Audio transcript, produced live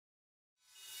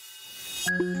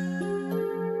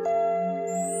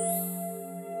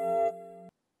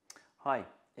Hi,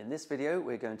 in this video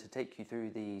we're going to take you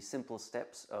through the simple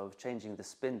steps of changing the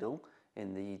spindle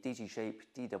in the DGSHAPE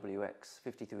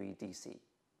DWX-53DC.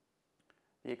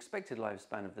 The expected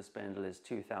lifespan of the spindle is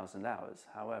 2,000 hours.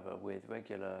 However, with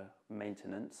regular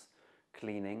maintenance,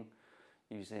 cleaning,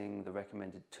 using the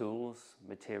recommended tools,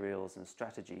 materials and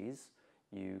strategies,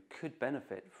 you could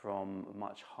benefit from a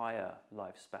much higher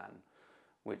lifespan,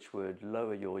 which would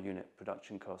lower your unit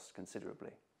production costs considerably.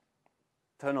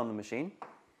 Turn on the machine.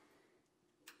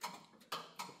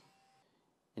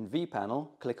 In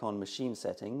vPanel, click on Machine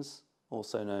Settings,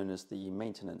 also known as the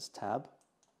Maintenance tab.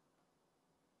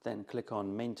 Then click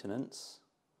on Maintenance,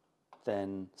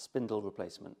 then Spindle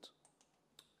Replacement.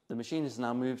 The machine is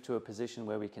now moved to a position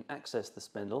where we can access the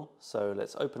spindle, so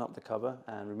let's open up the cover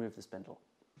and remove the spindle.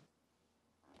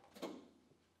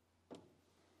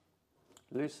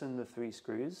 Loosen the 3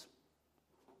 screws,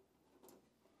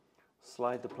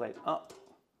 slide the plate up,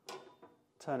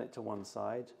 turn it to one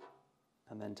side,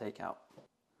 and then take out.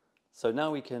 So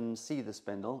now we can see the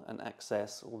spindle and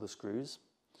access all the screws.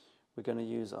 We're going to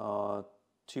use our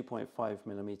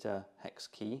 2.5mm hex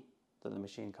key that the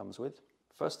machine comes with.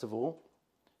 First of all,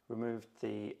 remove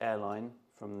the air line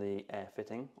from the air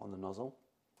fitting on the nozzle.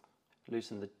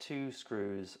 Loosen the 2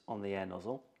 screws on the air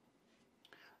nozzle.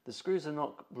 The screws are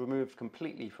not removed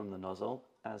completely from the nozzle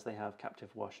as they have captive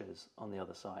washers on the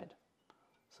other side.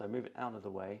 So move it out of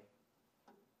the way,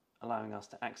 allowing us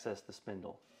to access the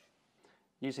spindle.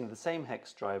 Using the same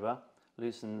hex driver,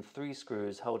 loosen 3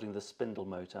 screws holding the spindle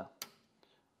motor.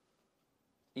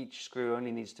 Each screw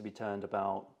only needs to be turned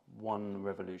about 1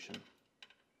 revolution.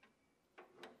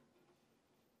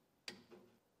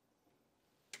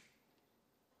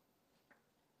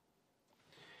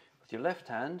 With your left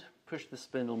hand, push the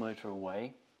spindle motor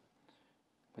away.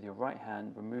 With your right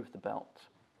hand, remove the belt.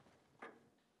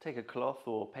 Take a cloth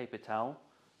or paper towel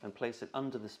and place it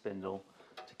under the spindle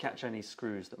to catch any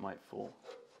screws that might fall.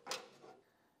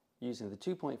 Using the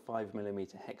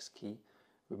 2.5mm hex key,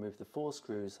 remove the 4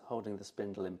 screws holding the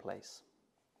spindle in place.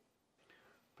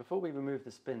 Before we remove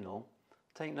the spindle,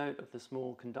 take note of the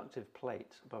small conductive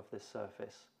plate above this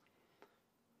surface.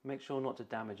 Make sure not to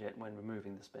damage it when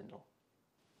removing the spindle.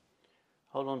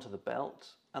 Hold on to the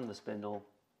belt and the spindle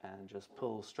and just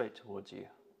pull straight towards you.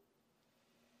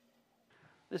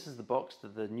 This is the box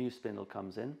that the new spindle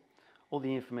comes in. All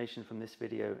the information from this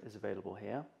video is available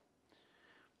here.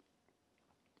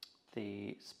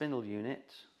 The spindle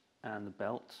unit and the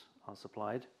belt are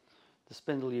supplied. The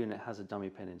spindle unit has a dummy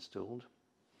pin installed.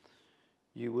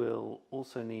 You will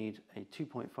also need a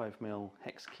 2.5mm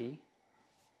hex key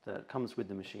that comes with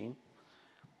the machine.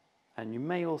 And you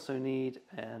may also need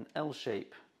an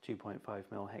L-shape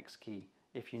 2.5mm hex key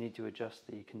if you need to adjust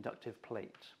the conductive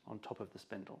plate on top of the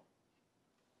spindle.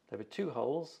 There are 2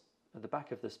 holes at the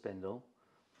back of the spindle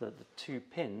that the 2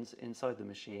 pins inside the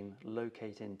machine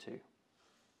locate into.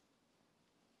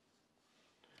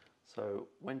 So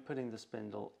when putting the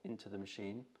spindle into the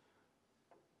machine,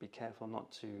 be careful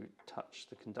not to touch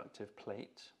the conductive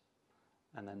plate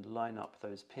and then line up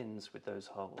those pins with those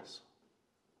holes.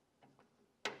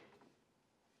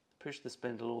 Push the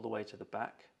spindle all the way to the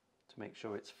back to make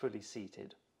sure it's fully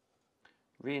seated.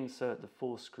 Reinsert the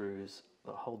 4 screws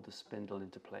that hold the spindle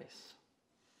into place.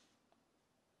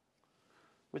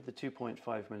 With the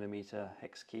 2.5mm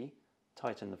hex key,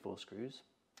 tighten the 4 screws.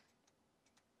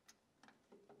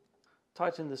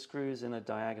 Tighten the screws in a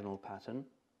diagonal pattern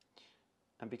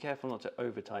and be careful not to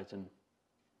over tighten.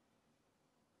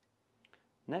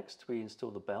 Next, we install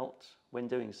the belt. When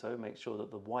doing so, make sure that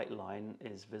the white line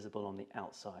is visible on the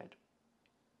outside.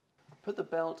 Put the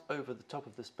belt over the top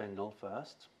of the spindle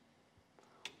first,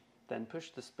 then push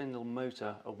the spindle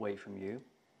motor away from you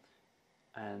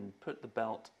and put the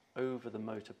belt over the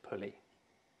motor pulley.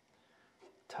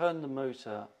 Turn the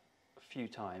motor a few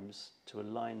times to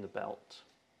align the belt.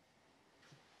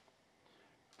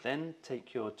 Then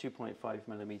take your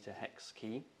 2.5mm hex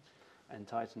key and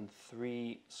tighten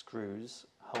 3 screws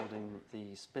holding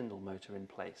the spindle motor in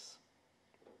place.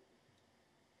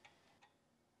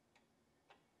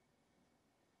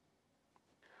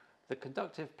 The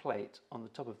conductive plate on the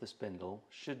top of the spindle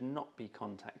should not be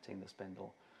contacting the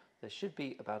spindle. There should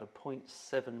be about a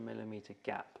 0.7mm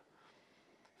gap.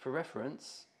 For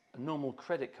reference, a normal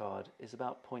credit card is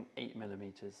about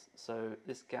 0.8mm, so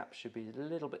this gap should be a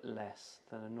little bit less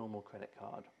than a normal credit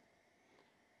card.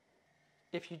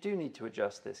 If you do need to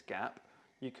adjust this gap,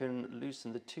 you can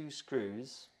loosen the 2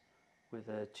 screws with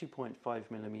a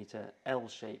 2.5mm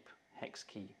L-shape hex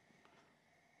key.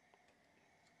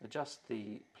 Adjust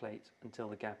the plate until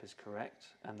the gap is correct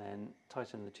and then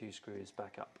tighten the 2 screws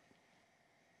back up.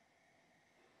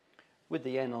 With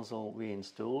the air nozzle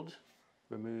reinstalled,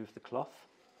 remove the cloth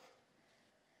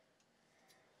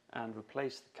and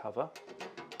replace the cover,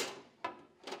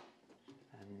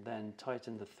 and then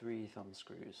tighten the 3 thumb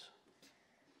screws.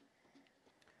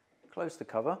 Close the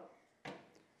cover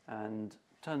and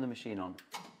turn the machine on.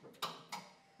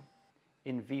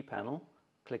 In vPanel,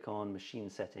 click on Machine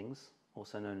Settings,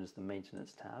 also known as the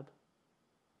Maintenance tab.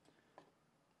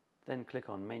 Then click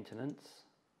on Maintenance,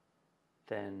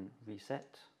 then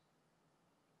Reset,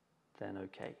 then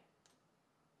OK.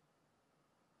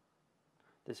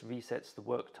 This resets the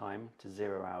work time to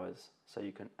 0 hours, so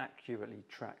you can accurately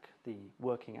track the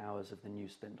working hours of the new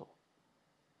spindle.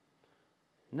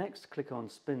 Next, click on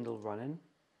Spindle Run-In,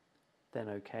 then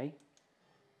OK.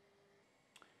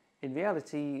 In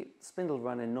reality, spindle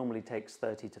run-in normally takes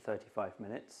 30 to 35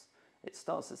 minutes. It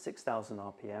starts at 6,000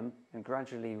 RPM and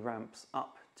gradually ramps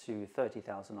up to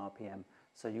 30,000 RPM,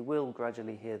 so you will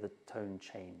gradually hear the tone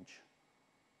change.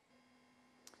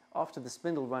 After the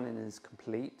spindle run-in is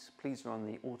complete, please run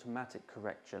the automatic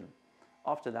correction.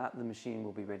 After that, the machine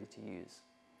will be ready to use.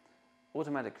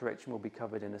 Automatic correction will be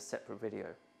covered in a separate video.